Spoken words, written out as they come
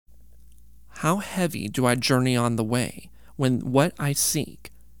How heavy do I journey on the way, when what I seek,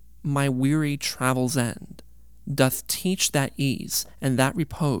 my weary travel's end, doth teach that ease and that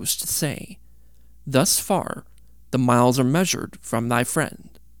repose to say, thus far the miles are measured from thy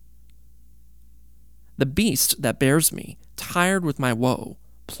friend. The beast that bears me, tired with my woe,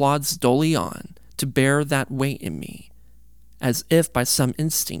 plods dully on to bear that weight in me, as if by some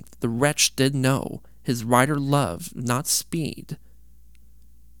instinct the wretch did know his rider loved not speed,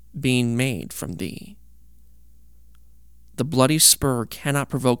 being made from thee. The bloody spur cannot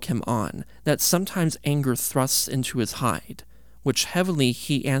provoke him on, that sometimes anger thrusts into his hide, which heavily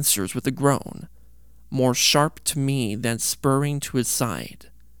he answers with a groan, more sharp to me than spurring to his side.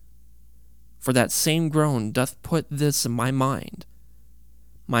 For that same groan doth put this in my mind,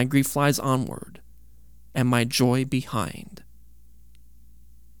 my grief lies onward, and my joy behind.